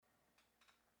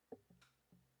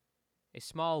A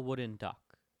small wooden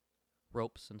dock,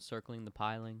 ropes encircling the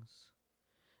pilings,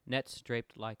 nets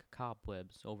draped like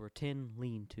cobwebs over tin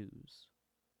lean-tos,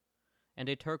 and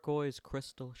a turquoise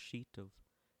crystal sheet of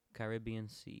Caribbean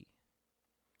sea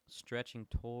stretching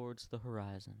towards the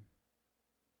horizon.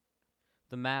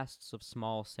 The masts of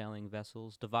small sailing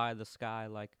vessels divide the sky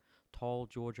like tall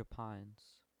Georgia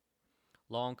pines.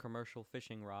 Long commercial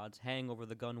fishing rods hang over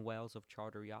the gunwales of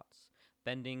charter yachts,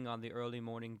 bending on the early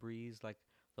morning breeze like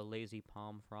the lazy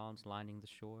palm fronds lining the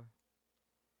shore.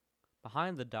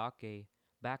 Behind the dock, a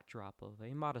backdrop of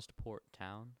a modest port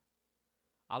town.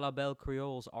 A la Belle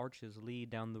Creole's arches lead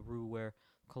down the rue where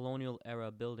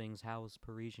colonial-era buildings house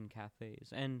Parisian cafes,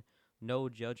 and no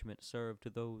judgment served to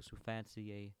those who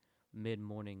fancy a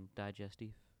mid-morning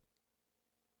digestif.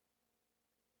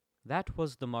 That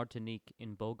was the Martinique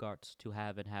in Bogart's To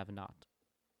Have and Have Not.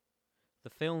 The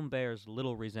film bears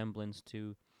little resemblance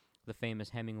to the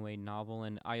famous Hemingway novel,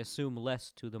 and I assume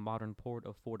less to the modern port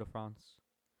of Fort-de-France.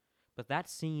 But that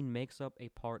scene makes up a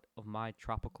part of my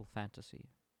tropical fantasy.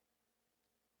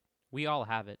 We all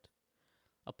have it,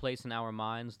 a place in our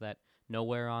minds that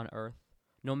nowhere on earth,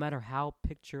 no matter how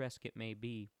picturesque it may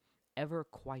be, ever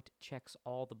quite checks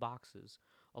all the boxes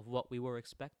of what we were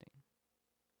expecting.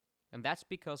 And that's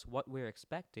because what we're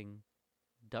expecting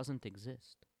doesn't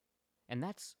exist. And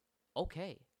that's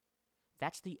okay.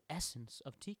 That's the essence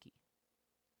of tiki.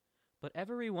 But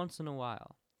every once in a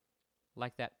while,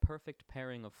 like that perfect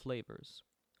pairing of flavors,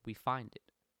 we find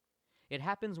it. It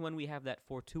happens when we have that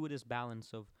fortuitous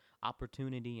balance of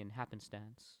opportunity and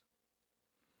happenstance.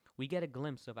 We get a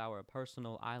glimpse of our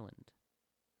personal island.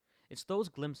 It's those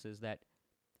glimpses that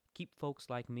keep folks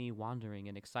like me wandering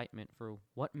in excitement for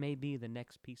what may be the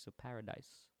next piece of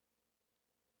paradise.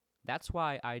 That's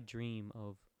why I dream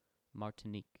of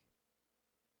Martinique.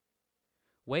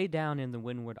 Way down in the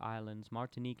Windward Islands,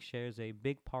 Martinique shares a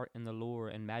big part in the lure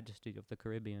and majesty of the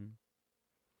Caribbean.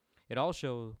 It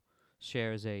also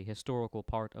shares a historical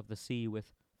part of the sea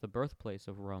with the birthplace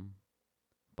of rum,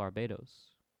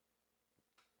 Barbados.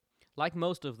 Like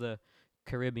most of the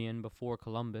Caribbean before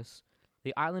Columbus,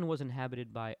 the island was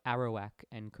inhabited by Arawak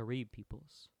and Carib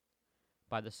peoples.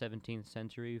 By the 17th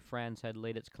century, France had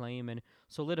laid its claim and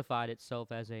solidified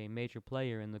itself as a major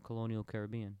player in the colonial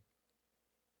Caribbean.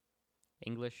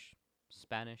 English,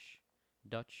 Spanish,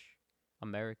 Dutch,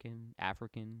 American,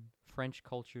 African, French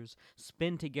cultures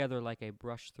spin together like a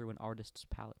brush through an artist's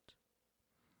palette.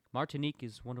 Martinique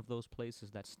is one of those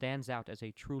places that stands out as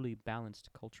a truly balanced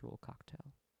cultural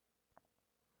cocktail.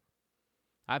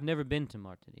 I've never been to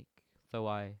Martinique, though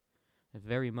I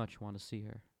very much want to see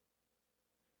her.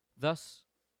 Thus,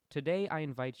 today I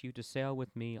invite you to sail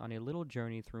with me on a little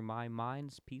journey through my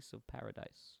mind's piece of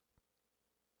paradise.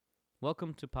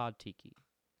 Welcome to Pod Tiki.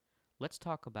 Let's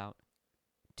talk about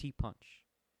Tea Punch.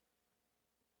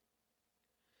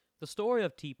 The story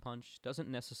of Tea Punch doesn't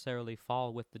necessarily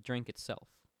fall with the drink itself.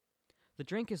 The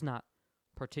drink is not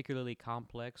particularly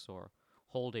complex or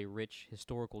hold a rich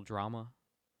historical drama.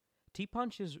 Tea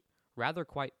Punch is rather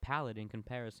quite pallid in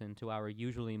comparison to our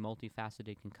usually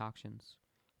multifaceted concoctions,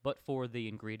 but for the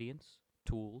ingredients,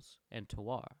 tools, and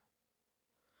terroir.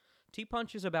 Tea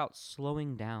Punch is about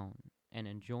slowing down and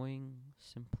enjoying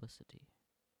simplicity.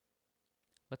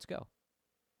 Let's go.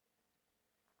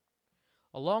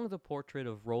 Along the portrait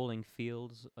of rolling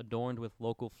fields adorned with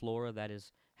local flora that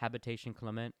is Habitation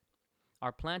Clement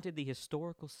are planted the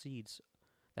historical seeds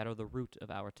that are the root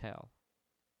of our tale.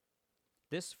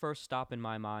 This first stop in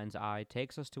my mind's eye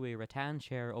takes us to a rattan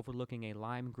chair overlooking a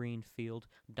lime green field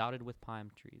dotted with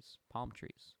palm trees.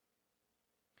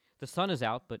 The sun is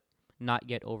out, but not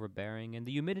yet overbearing, and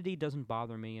the humidity doesn't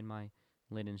bother me in my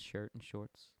linen shirt and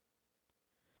shorts.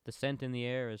 The scent in the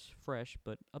air is fresh,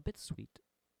 but a bit sweet.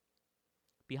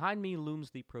 Behind me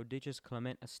looms the prodigious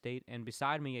Clement estate, and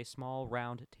beside me a small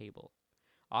round table.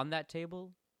 On that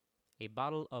table, a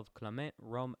bottle of Clement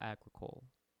Rhum Agricole.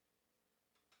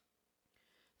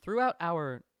 Throughout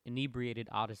our inebriated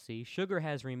odyssey, sugar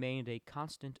has remained a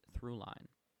constant through line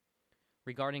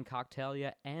regarding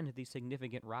Cocktailia and the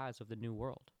significant rise of the New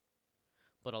World.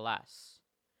 But alas,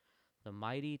 the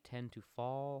mighty tend to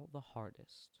fall the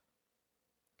hardest.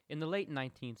 In the late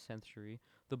 19th century,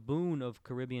 the boon of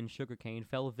Caribbean sugarcane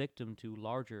fell victim to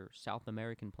larger South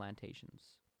American plantations.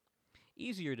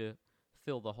 Easier to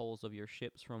fill the hulls of your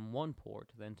ships from one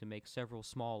port than to make several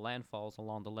small landfalls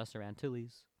along the Lesser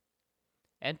Antilles.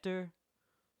 Enter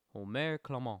Omer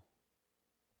Clement.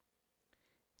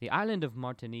 The island of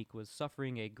Martinique was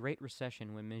suffering a great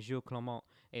recession when Monsieur Clement,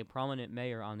 a prominent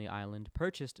mayor on the island,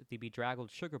 purchased the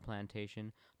bedraggled sugar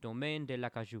plantation Domaine de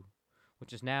l'Acajou,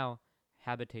 which is now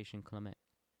Habitation Clement.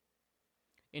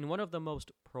 In one of the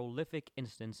most prolific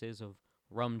instances of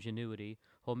rum genuity,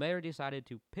 Homer decided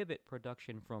to pivot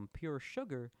production from pure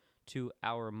sugar to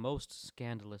our most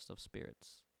scandalous of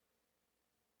spirits.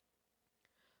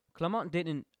 Clement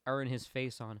didn't earn his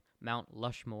face on Mount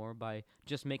Lushmore by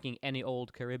just making any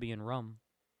old Caribbean rum.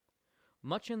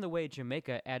 Much in the way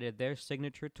Jamaica added their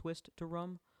signature twist to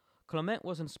rum, Clement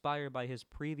was inspired by his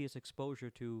previous exposure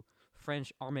to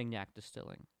French Armagnac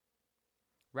distilling.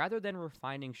 Rather than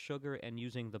refining sugar and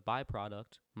using the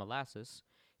byproduct, molasses,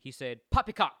 he said,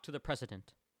 "Poppycock to the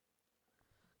president!"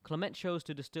 Clement chose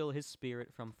to distill his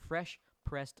spirit from fresh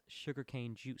pressed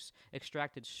sugarcane juice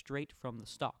extracted straight from the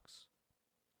stalks.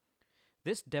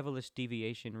 This devilish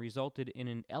deviation resulted in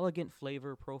an elegant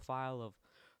flavor profile of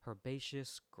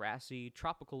herbaceous, grassy,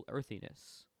 tropical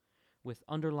earthiness, with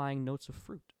underlying notes of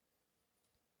fruit.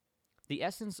 The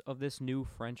essence of this new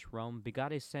French rum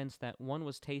begot a sense that one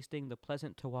was tasting the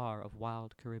pleasant terroir of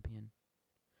wild Caribbean.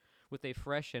 With a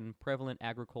fresh and prevalent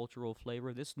agricultural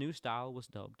flavor, this new style was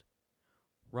dubbed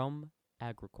rum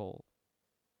agricole.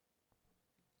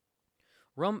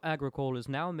 Rum agricole is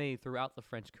now made throughout the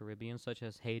French Caribbean, such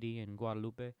as Haiti and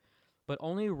Guadeloupe, but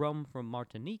only rum from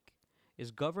Martinique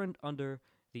is governed under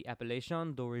the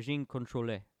Appellation d'Origine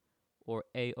Contrôlée, or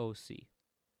AOC.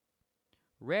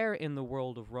 Rare in the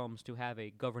world of rums to have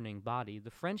a governing body, the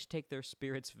French take their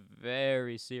spirits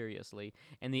very seriously,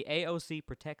 and the AOC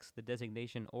protects the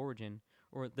designation origin,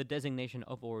 or the designation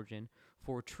of origin,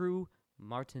 for true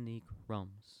Martinique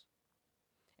rums.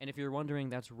 And if you're wondering,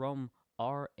 that's rum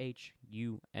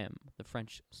RHUM, the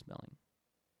French spelling.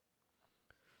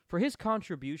 For his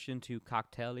contribution to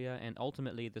Coctelia and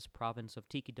ultimately this province of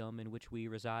Tikidom in which we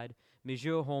reside,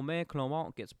 Monsieur Homer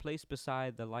Clement gets placed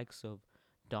beside the likes of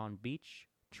Don Beach,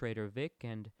 Trader Vic,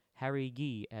 and Harry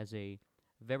Guy as a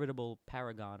veritable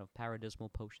paragon of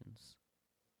paradismal potions.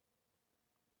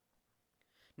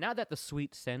 Now that the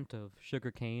sweet scent of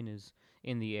sugarcane is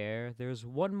in the air, there's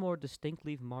one more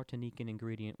distinctly Martinican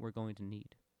ingredient we're going to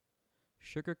need.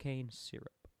 Sugarcane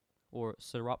syrup, or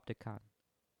sirop de canne,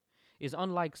 is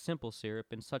unlike simple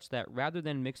syrup in such that rather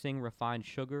than mixing refined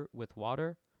sugar with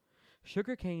water,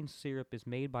 sugarcane syrup is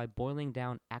made by boiling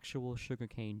down actual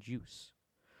sugarcane juice.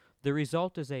 The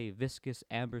result is a viscous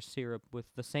amber syrup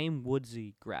with the same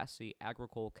woodsy, grassy,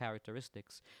 agricole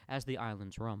characteristics as the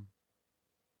island's rum.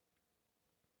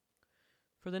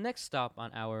 For the next stop on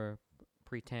our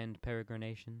pretend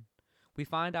peregrination, we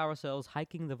find ourselves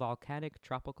hiking the volcanic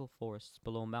tropical forests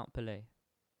below Mount Pelée.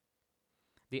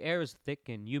 The air is thick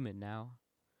and humid now.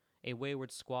 A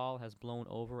wayward squall has blown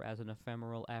over as an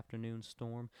ephemeral afternoon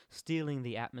storm, stealing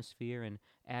the atmosphere and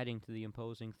adding to the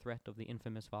imposing threat of the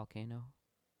infamous volcano.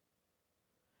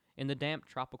 In the damp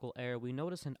tropical air, we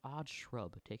notice an odd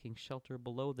shrub taking shelter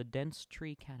below the dense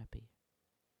tree canopy.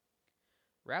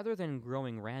 Rather than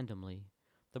growing randomly,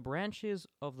 the branches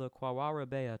of the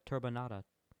Quawarabea turbinata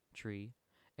tree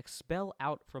expel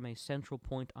out from a central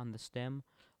point on the stem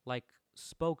like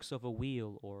spokes of a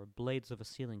wheel or blades of a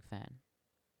ceiling fan.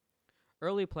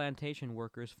 Early plantation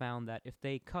workers found that if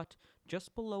they cut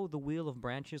just below the wheel of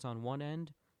branches on one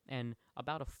end and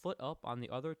about a foot up on the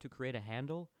other to create a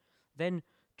handle, then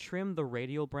trim the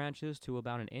radial branches to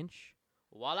about an inch,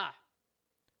 voila!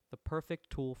 The perfect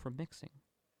tool for mixing.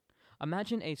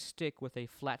 Imagine a stick with a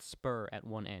flat spur at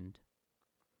one end.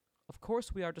 Of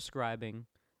course, we are describing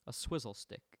a swizzle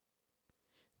stick.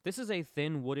 This is a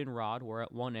thin wooden rod where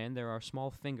at one end there are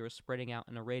small fingers spreading out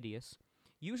in a radius,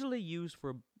 initially used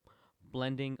for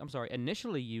blending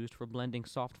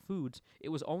soft foods. It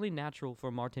was only natural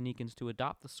for Martinicans to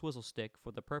adopt the swizzle stick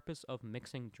for the purpose of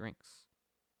mixing drinks.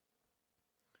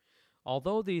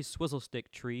 Although the swizzle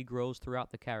stick tree grows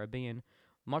throughout the Caribbean,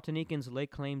 Martinicans lay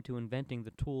claim to inventing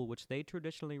the tool which they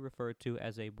traditionally referred to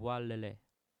as a bois lelé.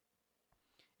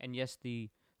 And yes,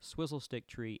 the swizzle stick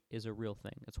tree is a real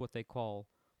thing. It's what they call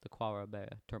the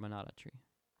Quawarabea turbinata tree.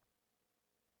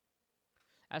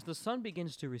 As the sun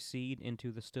begins to recede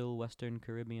into the still western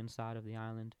Caribbean side of the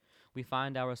island, we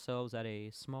find ourselves at a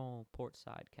small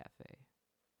portside cafe.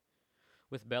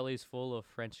 With bellies full of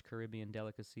French Caribbean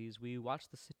delicacies, we watch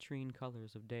the citrine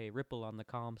colors of day ripple on the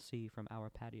calm sea from our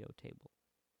patio table.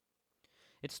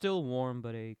 It's still warm,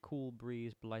 but a cool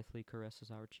breeze blithely caresses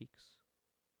our cheeks.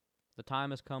 The time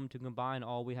has come to combine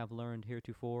all we have learned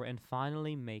heretofore and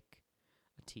finally make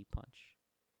a tea punch.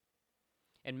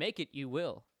 And make it you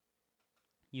will.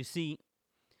 You see,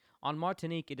 on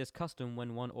Martinique it is custom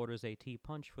when one orders a tea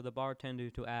punch for the bartender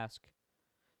to ask,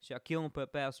 "Chacun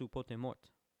prépare son pote mort,"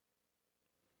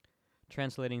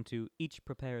 translating to each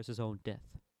prepares his own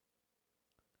death.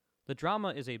 The drama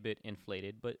is a bit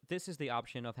inflated, but this is the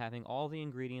option of having all the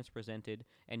ingredients presented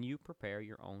and you prepare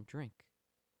your own drink.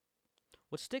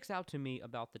 What sticks out to me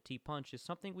about the tea punch is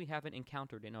something we haven't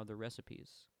encountered in other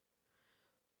recipes.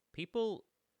 People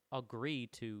agree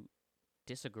to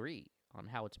disagree on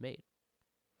how it's made.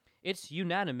 It's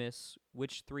unanimous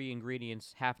which three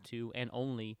ingredients have to and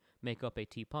only make up a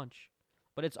tea punch,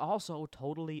 but it's also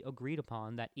totally agreed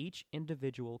upon that each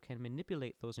individual can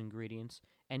manipulate those ingredients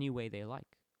any way they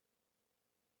like.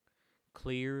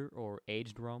 Clear or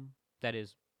aged rum, that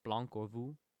is, blanc or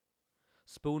vieux,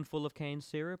 spoonful of cane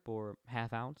syrup or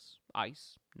half ounce,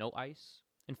 ice, no ice.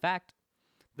 In fact,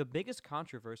 the biggest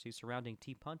controversy surrounding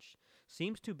tea punch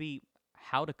seems to be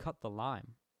how to cut the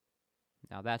lime.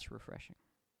 Now that's refreshing.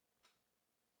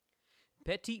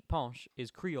 Petit punch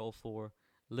is Creole for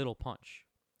little punch,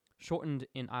 shortened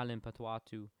in island patois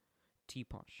to tea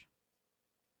punch.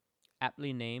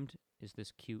 Aptly named is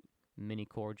this cute mini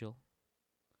cordial.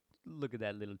 Look at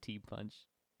that little tea punch.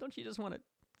 Don't you just want to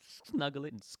snuggle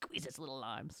it and squeeze its little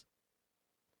limes?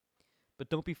 But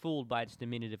don't be fooled by its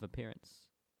diminutive appearance.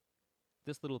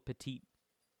 This little petite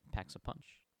packs a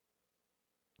punch.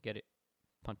 Get it?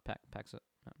 Punch packs a...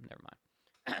 Oh, never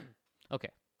mind. Okay.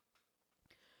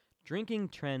 Drinking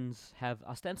trends have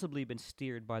ostensibly been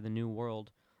steered by the New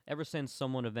World ever since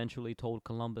someone eventually told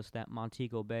Columbus that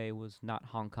Montego Bay was not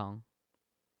Hong Kong.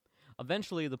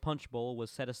 Eventually, the punch bowl was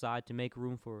set aside to make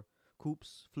room for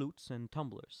coupes, flutes, and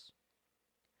tumblers.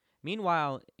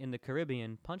 Meanwhile, in the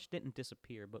Caribbean, punch didn't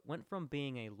disappear, but went from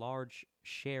being a large,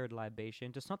 shared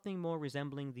libation to something more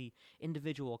resembling the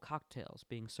individual cocktails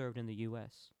being served in the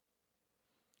U.S.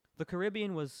 The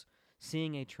Caribbean was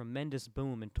seeing a tremendous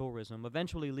boom in tourism,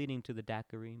 eventually leading to the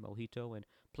daiquiri, mojito, and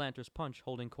Planters Punch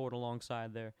holding court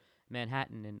alongside their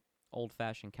Manhattan and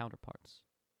old-fashioned counterparts.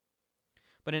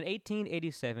 But in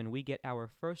 1887, we get our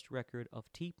first record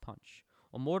of tea punch,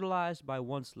 immortalized by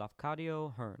one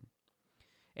Lafcadio Hearn,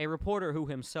 a reporter who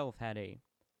himself had a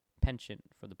penchant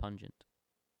for the pungent.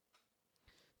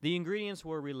 The ingredients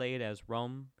were relayed as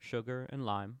rum, sugar, and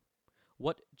lime,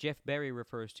 what Jeff Berry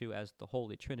refers to as the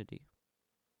Holy Trinity.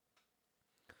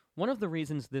 One of the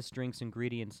reasons this drink's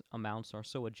ingredients amounts are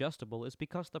so adjustable is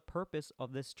because the purpose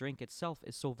of this drink itself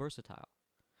is so versatile.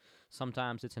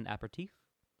 Sometimes it's an aperitif,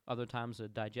 other times a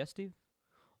digestive,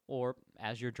 or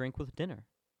as your drink with dinner.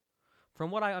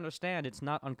 From what I understand, it's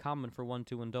not uncommon for one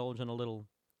to indulge in a little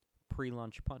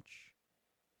pre-lunch punch.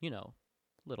 You know,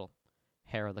 little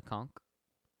hair of the conch.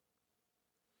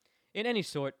 In any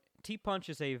sort, tea punch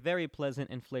is a very pleasant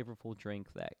and flavorful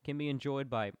drink that can be enjoyed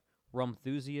by rum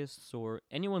enthusiasts or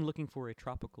anyone looking for a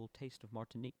tropical taste of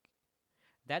Martinique.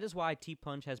 That is why tea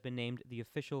punch has been named the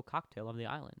official cocktail of the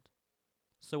island.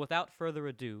 So without further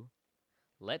ado,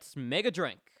 let's make a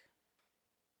drink!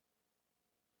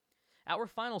 Our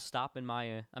final stop in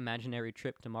my imaginary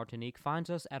trip to Martinique finds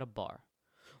us at a bar.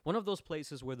 One of those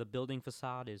places where the building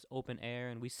facade is open air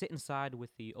and we sit inside with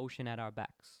the ocean at our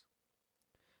backs.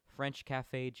 French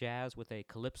cafe jazz with a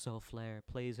calypso flair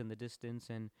plays in the distance,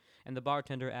 and the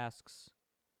bartender asks,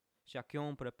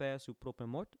 "Chacun prépare son propre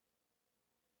mort?"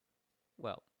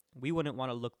 Well, we wouldn't want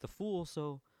to look the fool,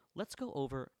 so let's go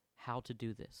over how to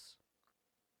do this.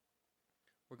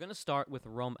 We're going to start with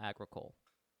rum agricole.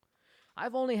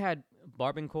 I've only had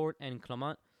Barbancourt and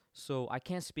Clement, so I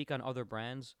can't speak on other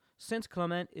brands. Since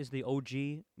Clement is the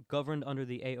OG, governed under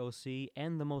the AOC,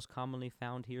 and the most commonly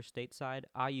found here stateside,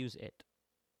 I use it.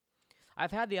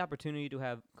 I've had the opportunity to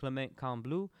have Clement Camp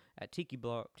Bleu at tiki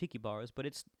bars, but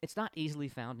it's not easily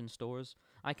found in stores.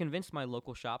 I convinced my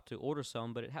local shop to order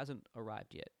some, but it hasn't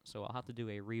arrived yet, so I'll have to do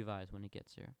a revise when it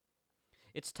gets here.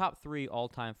 It's top 3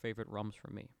 all-time favorite rums for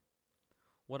me.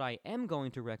 What I am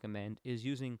going to recommend is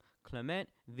using Clement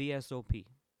VSOP,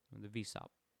 the VSOP.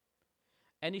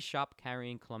 Any shop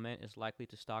carrying Clement is likely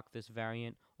to stock this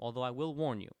variant, although I will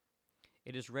warn you,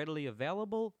 it is readily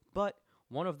available, but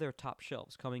one of their top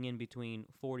shelves, coming in between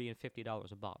 $40 and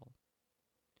 $50 a bottle.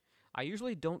 I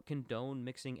usually don't condone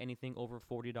mixing anything over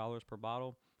 $40 per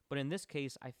bottle, but in this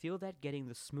case, I feel that getting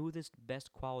the smoothest,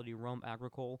 best quality rum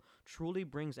agricole truly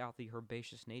brings out the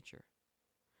herbaceous nature.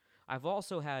 I've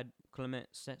also had Clement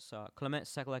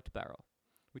Select Barrel,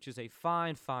 which is a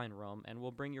fine rum and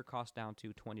will bring your cost down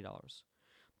to $20.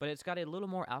 But it's got a little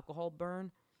more alcohol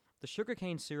burn. The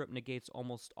sugarcane syrup negates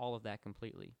almost all of that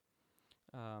completely.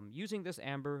 Using this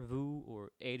amber, vieux,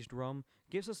 or aged rum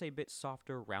gives us a bit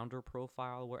softer, rounder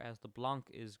profile, whereas the Blanc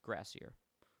is grassier.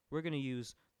 We're going to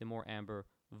use the more amber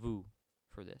vieux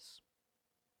for this.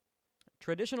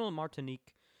 Traditional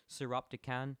Martinique Sirop de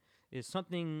Canne it's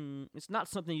not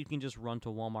something you can just run to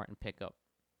Walmart and pick up.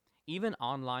 Even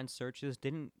online searches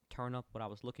didn't turn up what I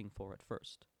was looking for at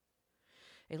first.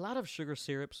 A lot of sugar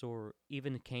syrups, or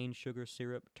even cane sugar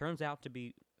syrup, turns out to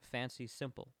be fancy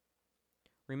simple.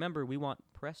 Remember, we want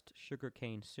pressed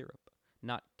sugarcane syrup,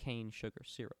 not cane sugar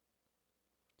syrup.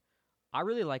 I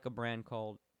really like a brand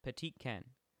called Petite Can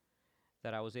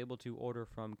that I was able to order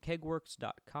from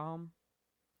kegworks.com.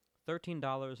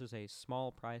 $13 is a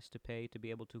small price to pay to be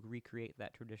able to recreate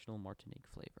that traditional Martinique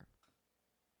flavor.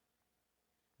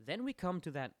 Then we come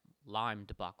to that lime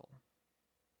debacle.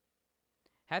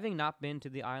 Having not been to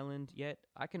the island yet,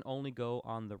 I can only go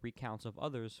on the recounts of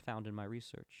others found in my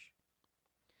research.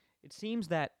 It seems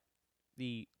that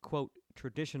the, quote,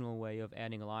 traditional way of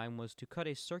adding lime was to cut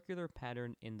a circular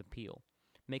pattern in the peel,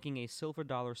 making a silver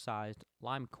dollar-sized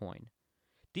lime coin,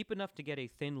 deep enough to get a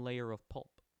thin layer of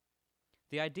pulp.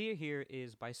 The idea here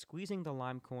is by squeezing the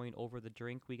lime coin over the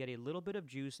drink, we get a little bit of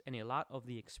juice and a lot of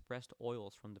the expressed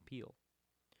oils from the peel.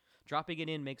 Dropping it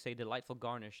in makes a delightful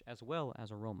garnish as well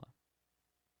as aroma.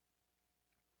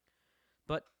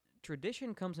 But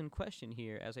tradition comes in question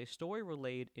here as a story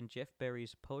relayed in Jeff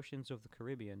Barry's Potions of the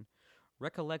Caribbean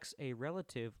recollects a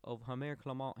relative of Homer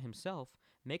Clement himself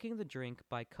making the drink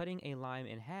by cutting a lime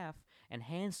in half and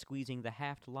hand squeezing the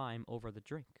halved lime over the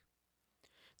drink.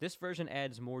 This version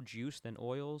adds more juice than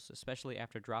oils, especially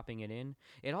after dropping it in.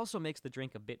 It also makes the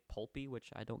drink a bit pulpy, which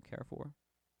I don't care for.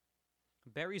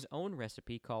 Barry's own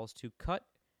recipe calls to cut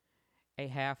a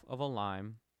half of a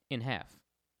lime in half.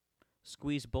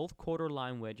 Squeeze both quarter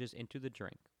lime wedges into the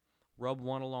drink. Rub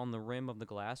one along the rim of the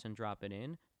glass and drop it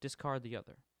in. Discard the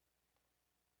other.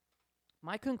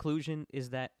 My conclusion is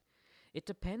that it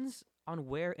depends on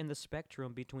where in the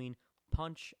spectrum between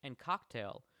punch and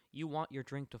cocktail you want your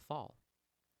drink to fall.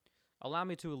 Allow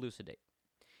me to elucidate.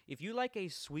 If you like a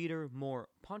sweeter, more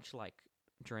punch-like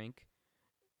drink,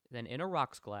 then in a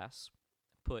rocks glass,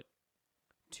 put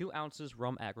 2 ounces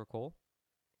rum agricole,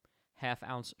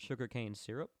 half-ounce sugarcane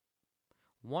syrup,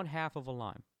 1/2 of a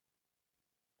lime.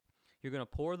 You're going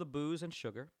to pour the booze and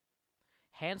sugar,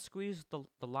 hand squeeze the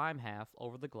lime half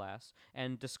over the glass,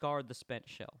 and discard the spent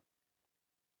shell.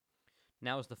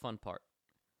 Now is the fun part.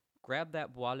 Grab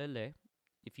that bois lillet.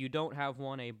 If you don't have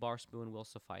one, a bar spoon will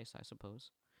suffice, I suppose.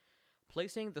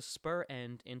 Placing the spur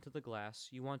end into the glass,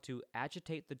 you want to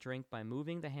agitate the drink by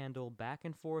moving the handle back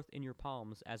and forth in your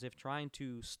palms as if trying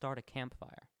to start a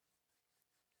campfire.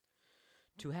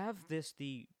 To have this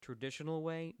the traditional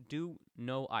way, do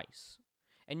no ice.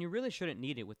 And you really shouldn't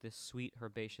need it with this sweet,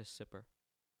 herbaceous sipper.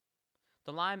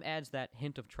 The lime adds that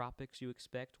hint of tropics you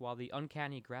expect, while the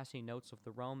uncanny grassy notes of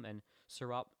the rum and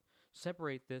syrup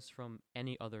separate this from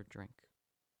any other drink.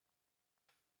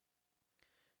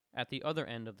 At the other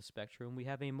end of the spectrum, we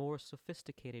have a more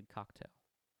sophisticated cocktail.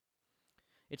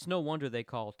 It's no wonder they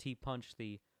call tea punch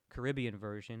the Caribbean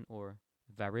version, or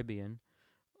Varibian,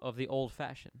 of the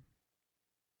old-fashioned.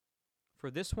 For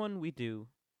this one, we do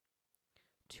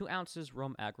 2 ounces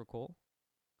rum agricole,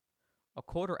 a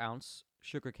 1/4 ounce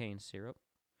sugarcane syrup,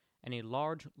 and a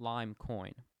large lime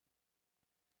coin.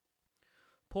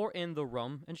 Pour in the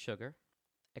rum and sugar.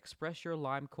 Express your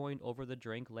lime coin over the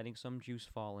drink, letting some juice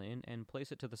fall in, and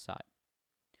place it to the side.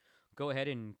 Go ahead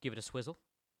and give it a swizzle.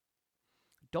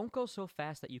 Don't go so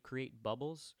fast that you create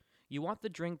bubbles. You want the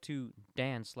drink to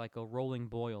dance like a rolling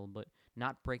boil, but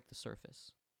not break the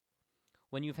surface.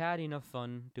 When you've had enough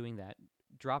fun doing that,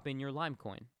 drop in your lime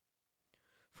coin.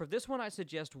 For this one, I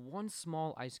suggest 1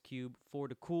 small ice cube for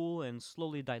to cool and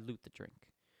slowly dilute the drink.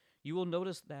 You will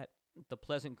notice that the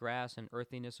pleasant grass and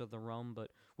earthiness of the rum,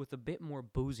 but with a bit more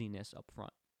booziness up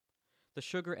front. The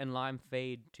sugar and lime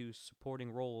fade to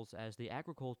supporting roles as the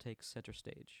agricole takes center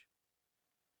stage.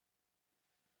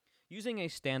 Using a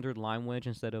standard lime wedge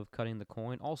instead of cutting the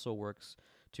coin also works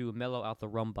to mellow out the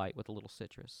rum bite with a little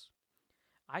citrus.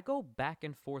 I go back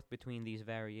and forth between these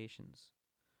variations.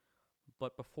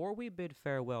 But before we bid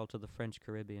farewell to the French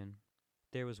Caribbean,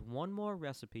 there is one more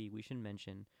recipe we should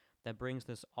mention that brings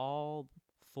this all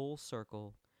full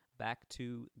circle back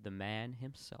to the man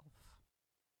himself.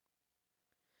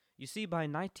 You see, by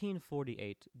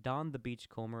 1948, Don the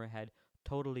Beachcomber had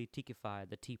totally tikified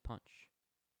the tea punch.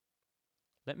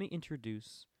 Let me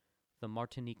introduce the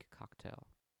Martinique cocktail.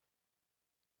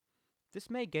 This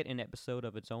may get an episode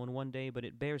of its own one day, but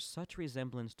it bears such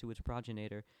resemblance to its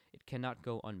progenitor, it cannot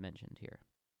go unmentioned here.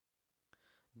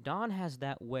 Don has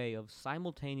that way of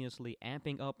simultaneously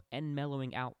amping up and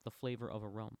mellowing out the flavor of a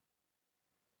rum.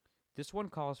 This one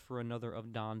calls for another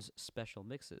of Don's special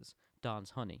mixes,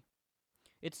 Don's Honey.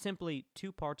 It's simply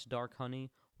 2 parts dark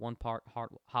honey, 1 part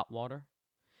hot water.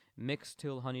 Mix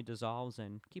till honey dissolves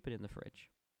and keep it in the fridge.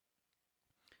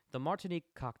 The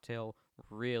Martinique cocktail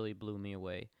really blew me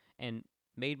away and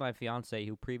made my fiancée,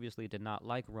 who previously did not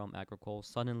like rum agricole,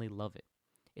 suddenly love it.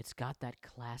 It's got that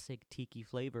classic tiki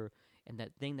flavor and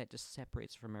that thing that just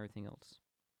separates from everything else.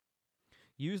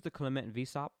 Use the Clement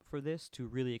V-Sop for this to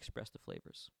really express the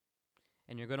flavors.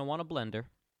 And you're going to want a blender.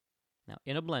 Now,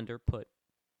 in a blender, put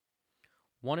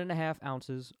 1.5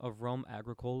 ounces of Rhum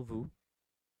Agricole Vou,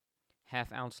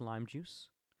 ½ ounce lime juice,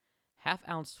 ½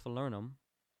 ounce falernum,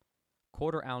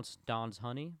 1/4 ounce Don's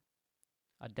honey,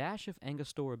 a dash of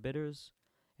Angostura bitters,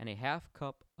 and a ½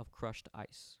 cup of crushed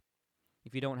ice.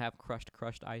 If you don't have crushed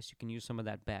ice, you can use some of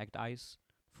that bagged ice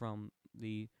from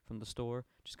the store.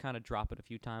 Just kind of drop it a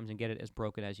few times and get it as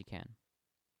broken as you can.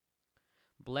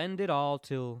 Blend it all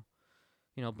till,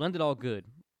 blend it all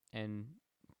good. And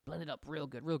blend it up real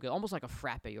good, almost like a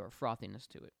frappe or a frothiness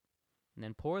to it. And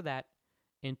then pour that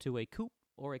into a coupe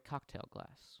or a cocktail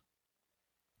glass.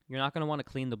 You're not going to want to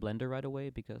clean the blender right away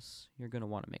because you're going to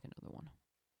want to make another one.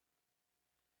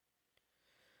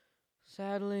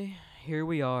 Sadly, here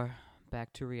we are,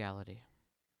 back to reality.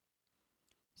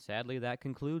 Sadly, that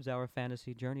concludes our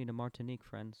fantasy journey to Martinique,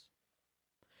 friends.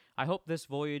 I hope this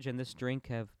voyage and this drink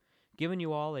have given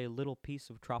you all a little piece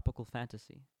of tropical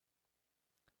fantasy.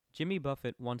 Jimmy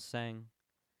Buffett once sang,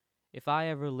 "If I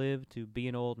ever live to be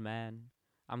an old man,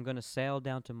 I'm gonna sail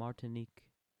down to Martinique,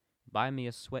 buy me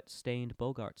a sweat-stained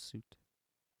Bogart suit."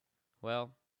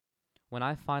 Well, when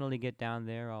I finally get down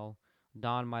there, I'll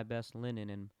don my best linen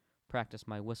and practice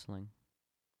my whistling.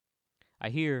 I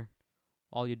hear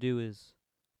all you do is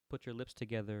put your lips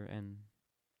together and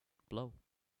blow.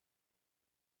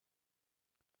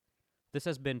 This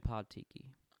has been Pod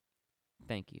Tiki.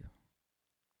 Thank you.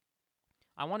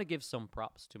 I want to give some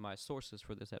props to my sources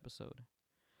for this episode.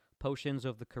 Potions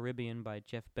of the Caribbean by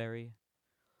Jeff Berry,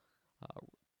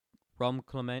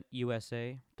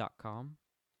 rumclementusa.com.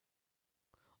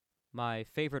 My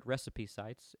favorite recipe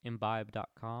sites,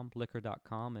 imbibe.com,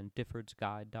 liquor.com, and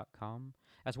diffordsguide.com,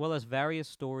 as well as various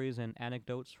stories and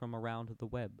anecdotes from around the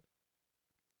web.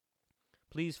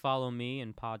 Please follow me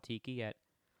and Pod Tiki at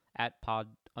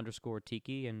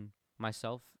pod_tiki and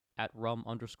myself at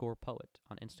rum_poet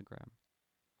on Instagram.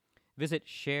 Visit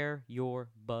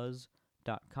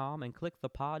shareyourbuzz.com and click the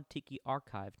Pod Tiki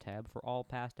archive tab for all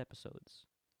past episodes.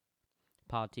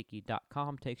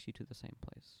 Podtiki.com takes you to the same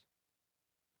place.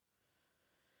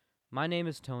 My name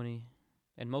is Tony,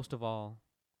 and most of all,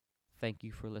 thank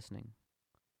you for listening.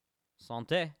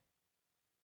 Santé!